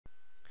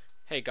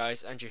Hey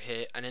guys, Andrew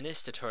here, and in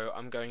this tutorial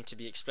I'm going to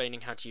be explaining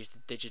how to use the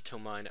digital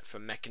miner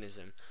from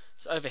Mekanism.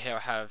 So over here I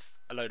have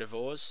a load of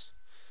ores.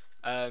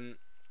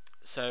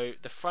 So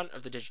the front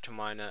of the digital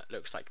miner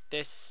looks like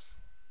this.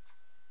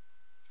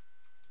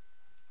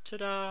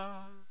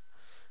 Ta-da!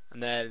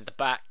 And then the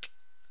back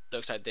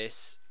looks like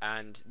this,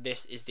 and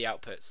this is the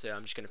output, so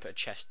I'm just going to put a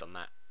chest on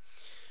that.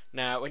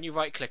 Now when you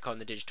right click on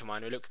the digital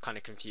miner, it looks kind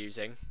of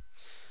confusing.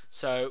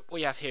 So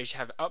what you have here is you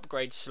have an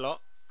upgrade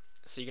slot.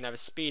 So you can have a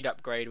speed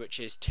upgrade, which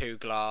is 2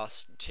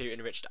 glass, 2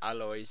 enriched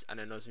alloys, and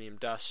an osmium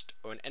dust,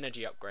 or an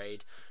energy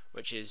upgrade,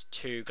 which is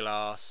 2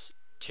 glass,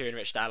 2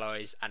 enriched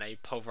alloys, and a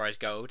pulverized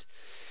gold.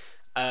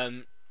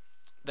 Then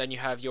you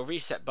have your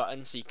reset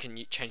button, so you can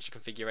change the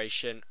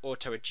configuration,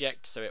 auto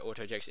eject, so it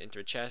auto ejects into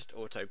a chest,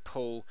 auto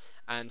pull,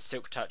 and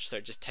silk touch, so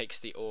it just takes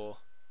the ore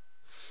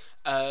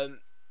and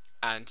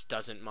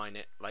doesn't mine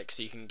it.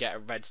 So you can get a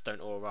redstone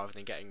ore rather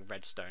than getting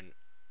redstone.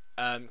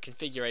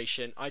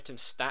 Configuration item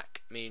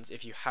stack means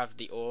if you have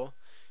the ore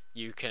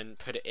you can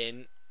put it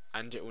in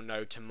and it will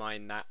know to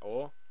mine that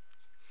ore.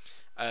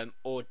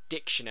 Or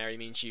dictionary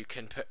means you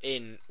can put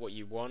in what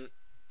you want,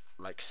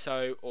 like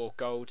so, or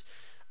gold.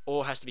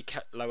 Ore has to be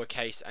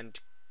lowercase and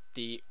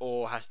the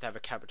ore has to have a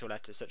capital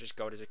letter, such as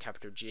gold is a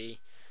capital G,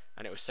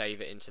 and it will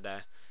save it into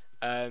there.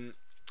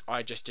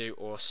 I just do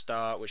ore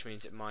star, which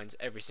means it mines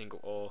every single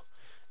ore,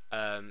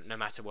 no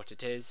matter what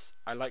it is.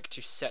 I like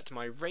to set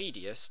my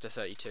radius to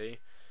 32.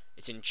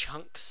 It's in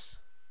chunks,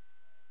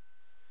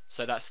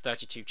 so that's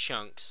 32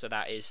 chunks, so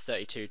that is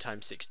 32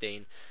 times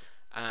 16,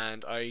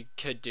 and I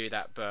could do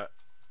that, but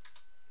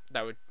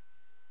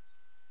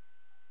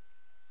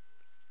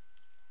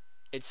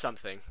it's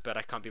something, but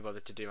I can't be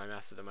bothered to do my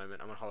maths at the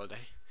moment. I'm on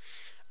holiday.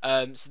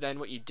 So then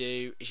what you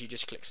do is you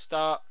just click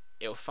start,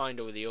 it'll find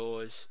all the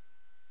ores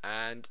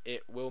and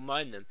it will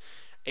mine them.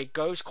 It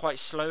goes quite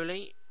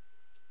slowly,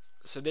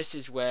 so this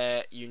is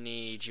where you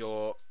need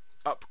your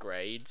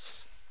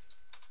upgrades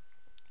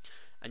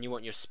and you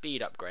want your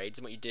speed upgrades,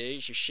 and what you do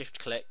is you shift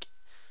click,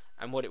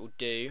 and what it will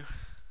do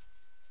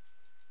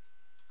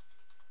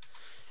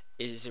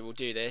is it will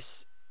do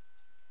this,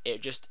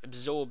 it just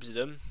absorbs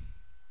them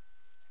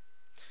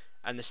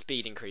and the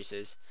speed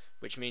increases,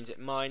 which means it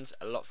mines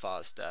a lot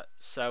faster.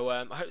 So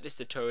I hope this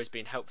tutorial has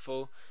been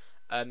helpful.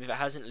 If it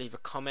hasn't, leave a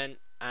comment,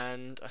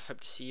 and I hope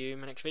to see you in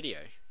my next video.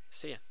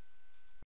 See ya.